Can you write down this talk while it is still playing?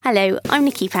Hello, I'm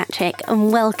Nikki Patrick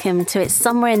and welcome to It's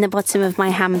Somewhere in the Bottom of My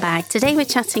Handbag. Today we're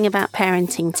chatting about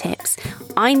parenting tips.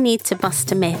 I need to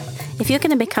bust a myth. If you're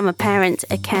going to become a parent,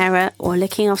 a carer or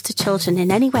looking after children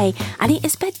in any way and it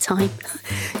is bedtime,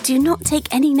 do not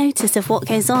take any notice of what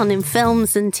goes on in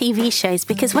films and TV shows,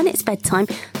 because when it's bedtime,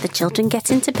 the children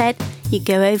get into bed, you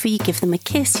go over, you give them a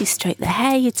kiss, you stroke their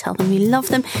hair, you tell them you love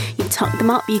them, you tuck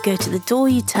them up, you go to the door,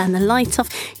 you turn the light off,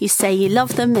 you say you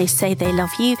love them, they say they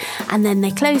love you, and then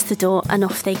they close the door and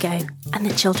off they go, and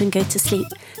the children go to sleep.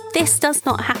 This does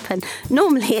not happen.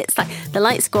 Normally it's like the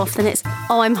lights go off, then it's,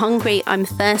 oh, I'm hungry, I'm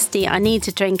thirsty, I need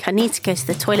a drink, I need to go to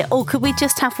the toilet, or could we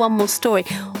just have one more story?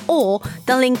 Or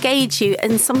they'll engage you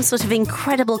in some sort of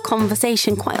incredible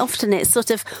conversation. Quite often it's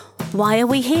sort of, why are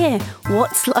we here?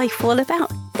 What's life all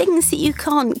about? Things that you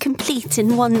can't complete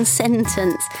in one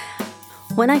sentence.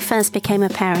 When I first became a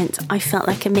parent, I felt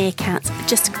like a meerkat,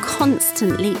 just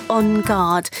constantly on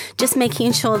guard, just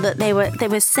making sure that they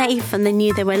were safe and they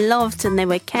knew they were loved and they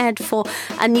were cared for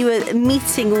and you were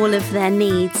meeting all of their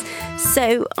needs.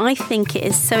 So I think it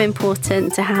is so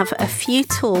important to have a few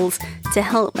tools to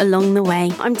help along the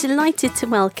way. I'm delighted to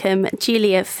welcome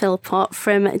Julia Philpott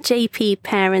from JP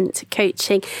Parent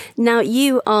Coaching. Now,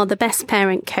 you are the best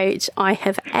parent coach I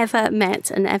have ever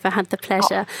met and ever had the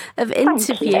pleasure of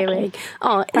interviewing.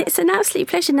 Oh, it's an absolute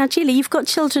pleasure. Now, Julia, you've got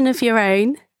children of your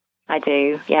own. I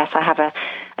do, yes. I have a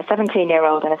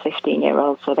 17-year-old and a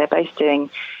 15-year-old, so they're both doing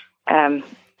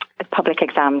public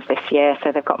exams this year,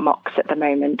 so they've got mocks at the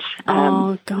moment.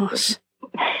 Oh, gosh.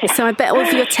 So I bet all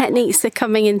of your techniques are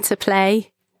coming into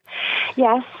play.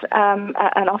 Yes, and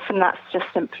often that's just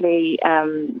simply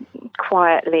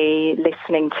quietly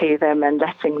listening to them and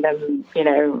letting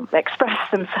them,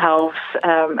 express themselves,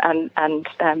 and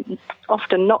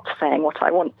often not saying what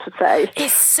I want to say.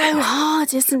 It's so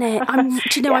hard, isn't it?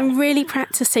 I'm really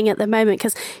practicing at the moment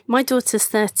because my daughter's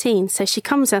 13, so she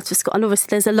comes out of school, and obviously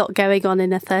there's a lot going on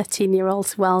in a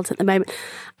 13-year-old's world at the moment.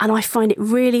 And I find it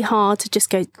really hard to just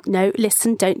go, no,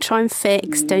 listen, don't try and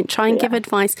fix, don't try and give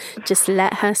advice, just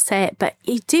let her say it. But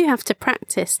you do have to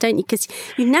practice, don't you? Because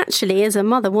you naturally, as a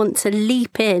mother, want to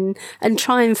leap in and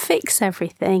try and fix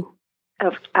everything.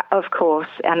 Of course,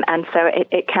 and so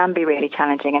it can be really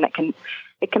challenging, and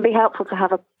it can be helpful to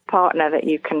have a partner that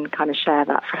you can kind of share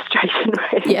that frustration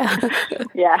with.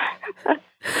 Yeah.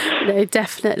 No,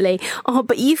 definitely. Oh,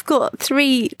 but you've got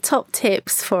 3 top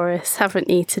tips for us, haven't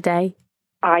you, today?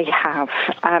 I have.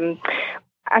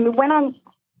 When I'm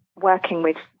working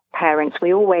with parents,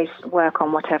 we always work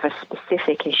on whatever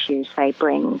specific issues they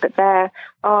bring, but there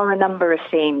are a number of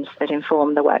themes that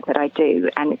inform the work that I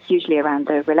do, and it's usually around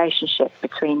the relationship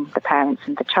between the parents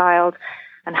and the child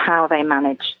and how they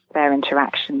manage their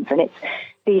interactions. And it's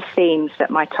these themes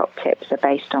that my top tips are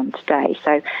based on today.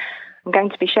 So I'm going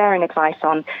to be sharing advice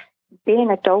on being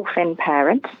a dolphin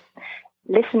parent,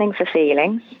 listening for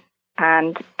feelings,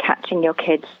 and catching your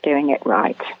kids doing it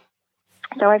right.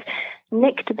 So I've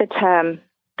nicked the term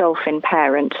dolphin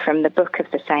parent from the book of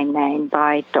the same name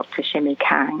by Dr. Shimi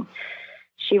Kang.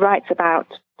 She writes about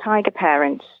tiger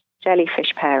parents,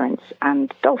 jellyfish parents,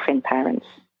 and dolphin parents.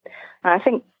 And I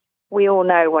think we all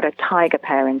know what a tiger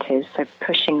parent is, so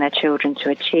pushing their children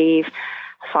to achieve,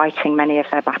 fighting many of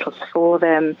their battles for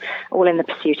them, all in the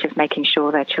pursuit of making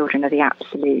sure their children are the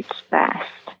absolute best.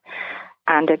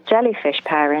 And a jellyfish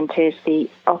parent is the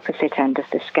opposite end of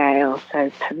the scale,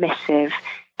 so permissive,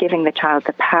 giving the child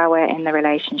the power in the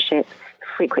relationship,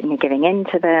 frequently giving in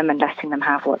to them and letting them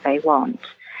have what they want.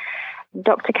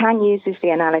 Dr. Kang uses the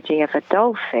analogy of a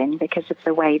dolphin because of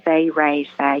the way they raise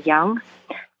their young.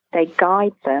 They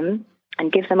guide them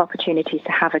and give them opportunities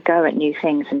to have a go at new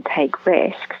things and take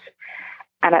risks.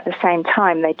 And at the same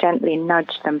time, they gently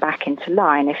nudge them back into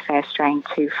line if they're straying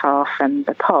too far from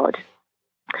the pod.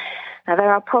 Now,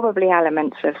 there are probably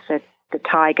elements of the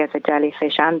tiger, the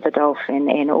jellyfish, and the dolphin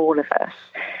in all of us.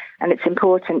 And it's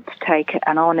important to take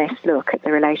an honest look at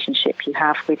the relationship you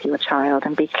have with your child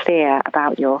and be clear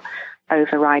about your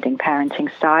overriding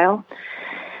parenting style.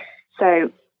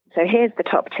 So here's the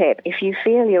top tip. If you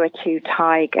feel you're a too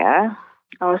tiger,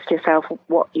 ask yourself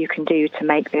what you can do to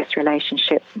make this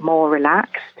relationship more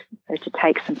relaxed, so to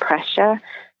take some pressure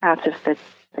out of the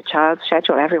child's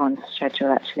schedule, everyone's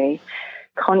schedule actually.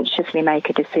 Consciously make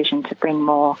a decision to bring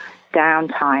more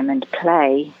downtime and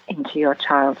play into your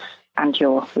child's and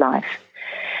your life.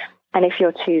 And if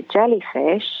you're too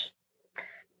jellyfish,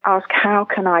 ask, how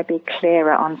can I be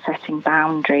clearer on setting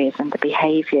boundaries and the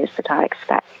behaviours that I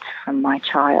expect from my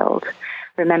child?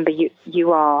 Remember,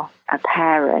 you are a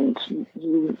parent.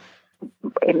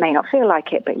 It may not feel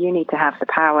like it, but you need to have the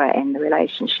power in the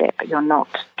relationship. You're not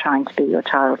trying to be your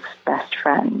child's best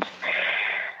friend.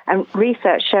 And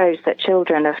research shows that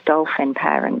children of dolphin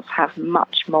parents have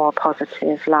much more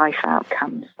positive life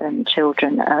outcomes than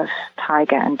children of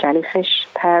tiger and jellyfish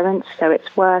parents. So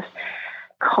it's worth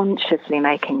consciously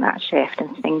making that shift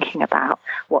and thinking about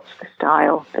what's the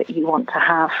style that you want to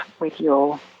have with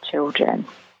your children.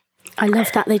 I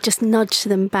love that. They just nudge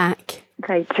them back.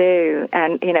 They do.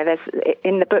 And, there's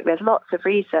in the book, there's lots of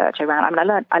research around. I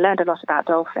mean, I learned a lot about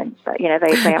dolphins, but,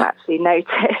 they have actually noticed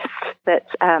that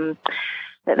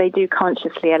that they do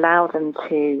consciously allow them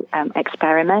to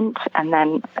experiment, and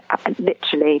then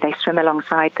literally they swim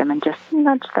alongside them and just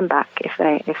nudge them back if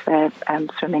they're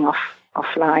swimming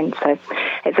offline. So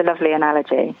it's a lovely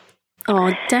analogy.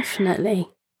 Oh, definitely.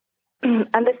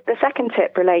 And the second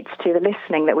tip relates to the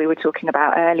listening that we were talking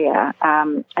about earlier,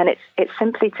 and it's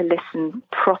simply to listen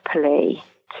properly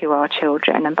to our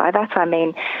children. And by that I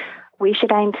mean we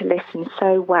should aim to listen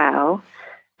so well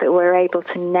that we're able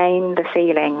to name the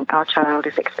feeling our child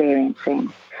is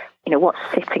experiencing, what's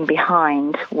sitting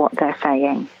behind what they're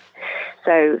saying.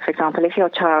 So, for example, if your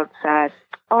child says,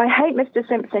 "Oh, I hate Mr.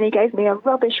 Simpson, he gave me a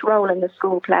rubbish role in the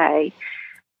school play,"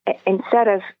 instead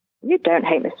of, "You don't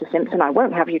hate Mr. Simpson, I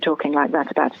won't have you talking like that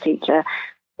about a teacher,"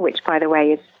 which, by the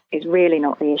way, is really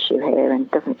not the issue here and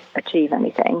doesn't achieve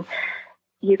anything,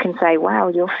 you can say, "Wow,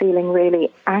 you're feeling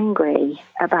really angry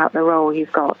about the role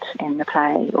you've got in the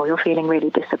play," or "You're feeling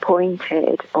really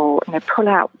disappointed," or pull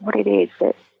out what it is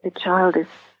that the child is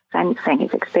sensing,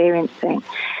 is experiencing.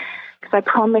 Because I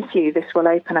promise you this will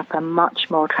open up a much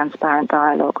more transparent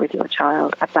dialogue with your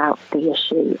child about the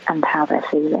issue and how they're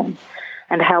feeling,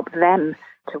 and help them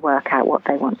to work out what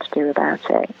they want to do about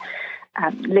it.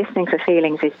 Listening for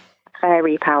feelings is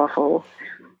very powerful.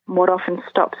 What often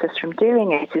stops us from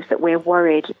doing it is that we're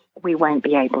worried we won't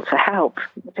be able to help.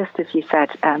 Just as you said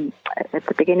at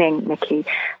the beginning, Nikki,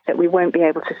 that we won't be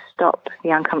able to stop the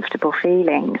uncomfortable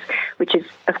feelings, which is,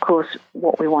 of course,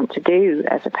 what we want to do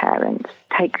as a parent,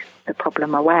 take the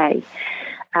problem away.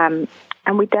 And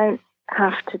we don't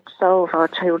have to solve our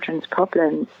children's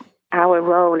problems. Our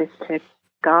role is to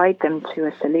guide them to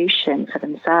a solution for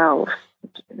themselves,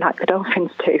 like the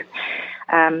dolphins do.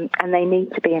 And they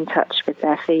need to be in touch with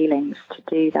their feelings to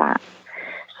do that.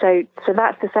 So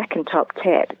that's the second top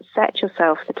tip. Set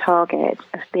yourself the target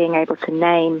of being able to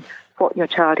name what your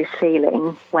child is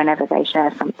feeling whenever they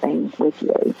share something with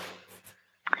you.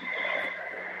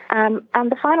 And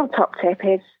the final top tip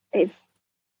is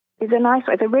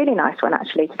a really nice one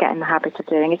actually to get in the habit of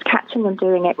doing, is catching them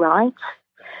doing it right.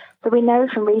 So we know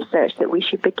from research that we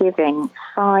should be giving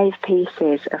 5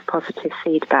 pieces of positive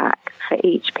feedback for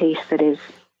each piece that is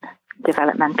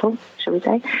developmental, shall we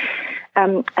say.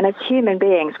 And as human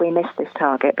beings, we miss this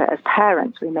target, but as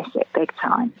parents, we miss it big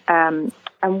time.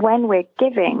 And when we're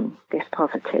giving this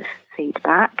positive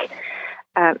feedback,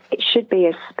 it should be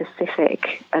as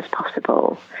specific as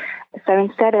possible. So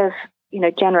instead of,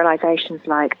 generalizations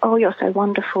like, "Oh, you're so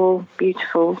wonderful,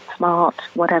 beautiful, smart,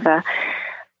 whatever,"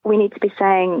 we need to be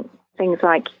saying things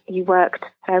like, "You worked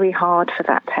very hard for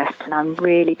that test, and I'm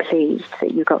really pleased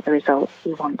that you got the results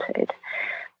you wanted."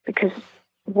 Because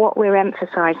what we're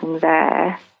emphasizing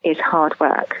there is hard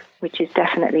work, which is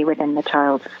definitely within the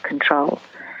child's control,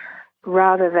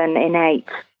 rather than innate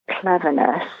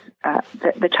cleverness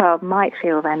that the child might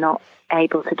feel they're not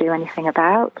able to do anything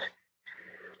about.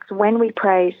 So when we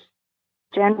praise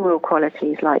general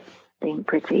qualities like being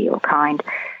pretty or kind,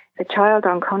 the child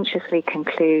unconsciously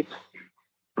concludes,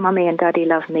 "Mummy and Daddy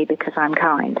love me because I'm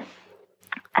kind."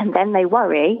 And then they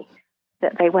worry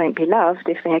that they won't be loved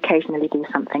if they occasionally do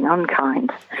something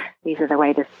unkind. These are the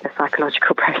way the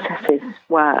psychological processes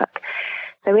work.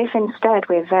 So if instead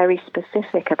we're very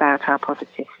specific about our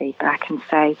positive feedback and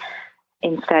say,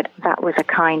 instead, "That was a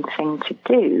kind thing to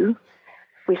do,"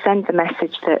 we send the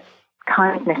message that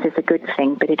kindness is a good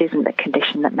thing, but it isn't the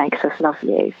condition that makes us love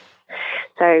you.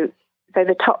 So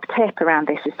the top tip around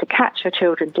this is to catch your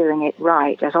children doing it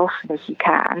right as often as you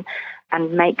can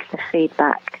and make the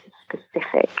feedback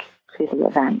specific to the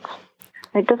event.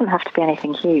 And it doesn't have to be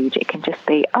anything huge. It can just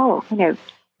be, "Oh,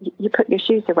 you put your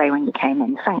shoes away when you came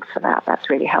in. Thanks for that. That's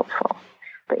really helpful."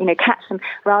 But, catch them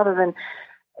rather than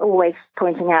always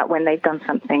pointing out when they've done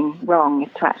something wrong,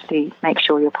 is to actually make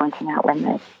sure you're pointing out when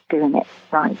they're doing it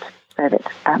right so that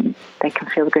they can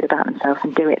feel good about themselves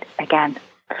and do it again.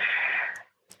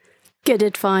 Good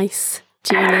advice,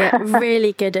 Julia.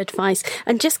 Really good advice.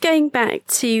 And just going back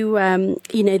to,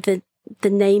 the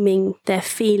naming their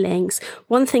feelings.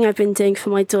 One thing I've been doing for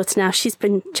my daughter now, she's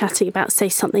been chatting about, say,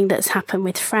 something that's happened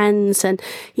with friends and,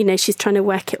 she's trying to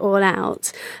work it all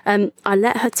out. I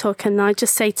let her talk and I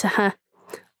just say to her,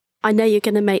 I know you're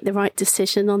going to make the right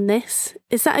decision on this.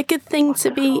 Is that a good thing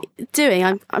to be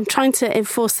doing? I'm trying to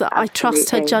enforce that. Absolutely. I trust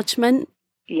her judgment.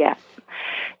 Yeah.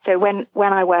 So when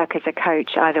I work as a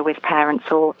coach, either with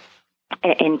parents or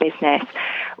in business,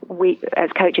 we as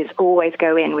coaches always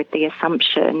go in with the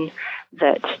assumption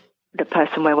that the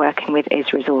person we're working with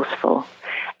is resourceful,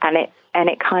 and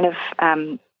it kind of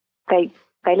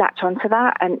they latch onto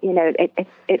that, and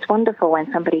it's wonderful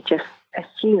when somebody just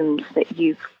assumes that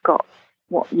you've got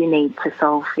what you need to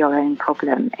solve your own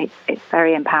problem. It's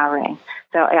very empowering.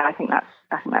 So yeah, I think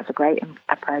that's a great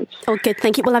approach. Oh, good,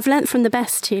 thank you. Well, I've learnt from the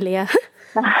best, Julia.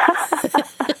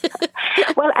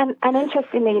 Well, and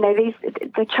interestingly,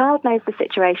 the child knows the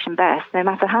situation best. No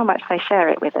matter how much they share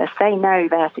it with us, they know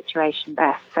their situation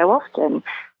best. So often,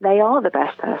 they are the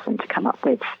best person to come up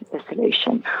with the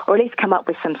solution, or at least come up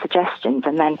with some suggestions,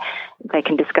 and then they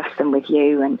can discuss them with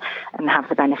you and have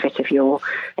the benefit of your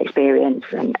experience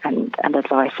and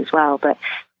advice as well. But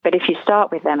if you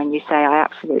start with them and you say, I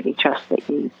absolutely trust that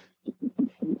you've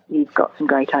got some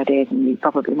great ideas and you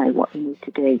probably know what you need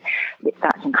to do,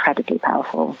 that's incredibly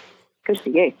powerful. Good for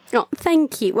you. Oh,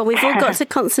 thank you. Well, we've all got to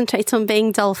concentrate on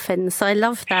being dolphins, so I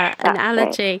love that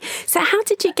analogy. So how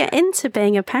did you get into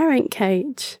being a parent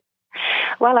coach?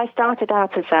 Well, I started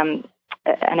out as an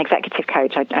executive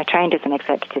coach. I trained as an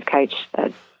executive coach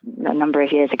a number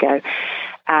of years ago.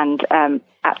 And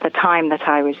at the time that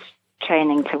I was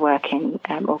training to work in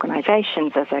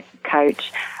organisations as a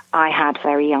coach, I had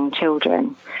very young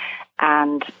children.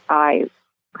 And I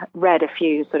read a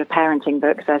few sort of parenting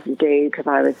books, as you do, because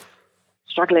I was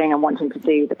struggling and wanting to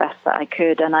do the best that I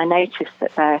could. And I noticed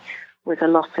that there was a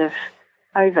lot of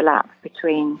overlap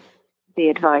between the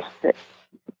advice that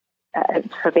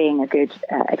for being a good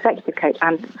executive coach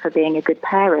and for being a good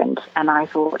parent. And I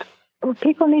thought,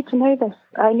 people need to know this.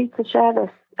 I need to share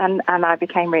this. And I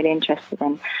became really interested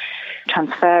in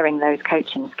transferring those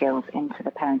coaching skills into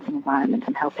the parenting environment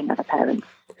and helping other parents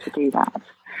to do that.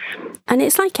 And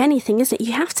it's like anything, isn't it?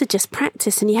 You have to just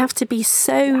practice, and you have to be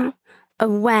so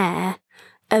aware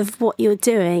of what you're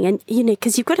doing, and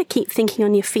because you've got to keep thinking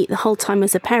on your feet the whole time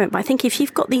as a parent. But I think if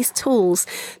you've got these tools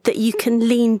that you can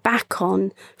lean back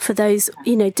on for those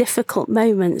difficult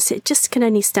moments, it just can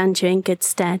only stand you in good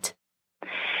stead.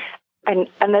 And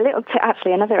a little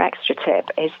actually another extra tip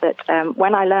is that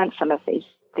when I learned some of these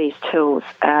tools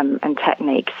and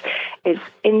techniques, is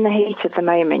in the heat of the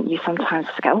moment, you sometimes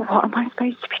go, what am I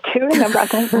supposed to be doing? I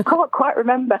can't quite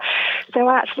remember. So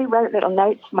I actually wrote little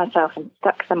notes for myself and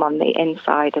stuck them on the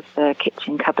inside of the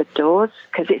kitchen cupboard doors,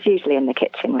 because it's usually in the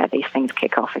kitchen where these things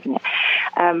kick off, isn't it?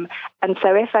 And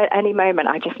so if at any moment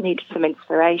I just needed some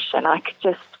inspiration, I could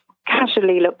just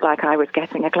casually look like I was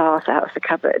getting a glass out of the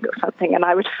cupboard or something, and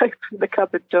I would open the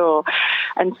cupboard door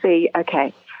and see,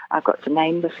 okay, I've got to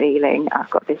name the feeling. I've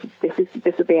got this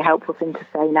would be a helpful thing to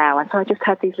say now. And so I just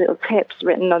had these little tips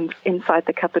written on inside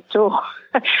the cupboard door,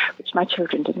 which my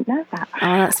children didn't know that. Oh,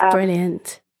 that's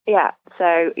brilliant. Yeah.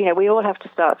 So, we all have to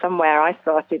start somewhere. I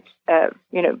started,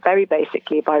 very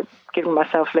basically by giving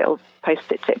myself little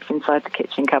post-it tips inside the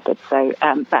kitchen cupboard. So,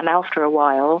 and after a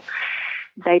while,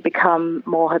 they become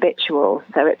more habitual.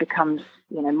 So it becomes,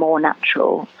 more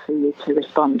natural for you to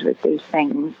respond with these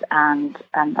things. And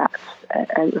that's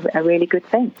a really good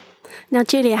thing. Now,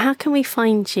 Julia, how can we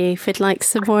find you if we'd like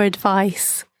some more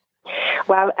advice?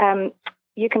 Well,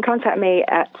 you can contact me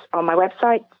on my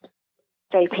website,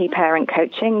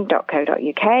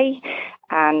 jpparentcoaching.co.uk,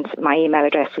 and my email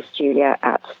address is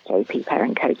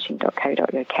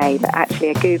julia@jpparentcoaching.co.uk. But actually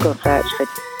a Google search for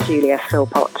Julia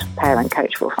Philpott Parent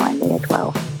Coach will find me as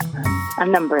well. A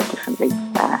number of different routes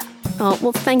there. Oh,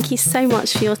 well, thank you so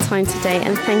much for your time today,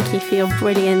 and thank you for your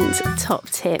brilliant top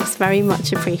tips. Very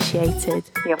much appreciated.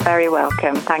 You're very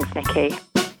welcome. Thanks, Nikki.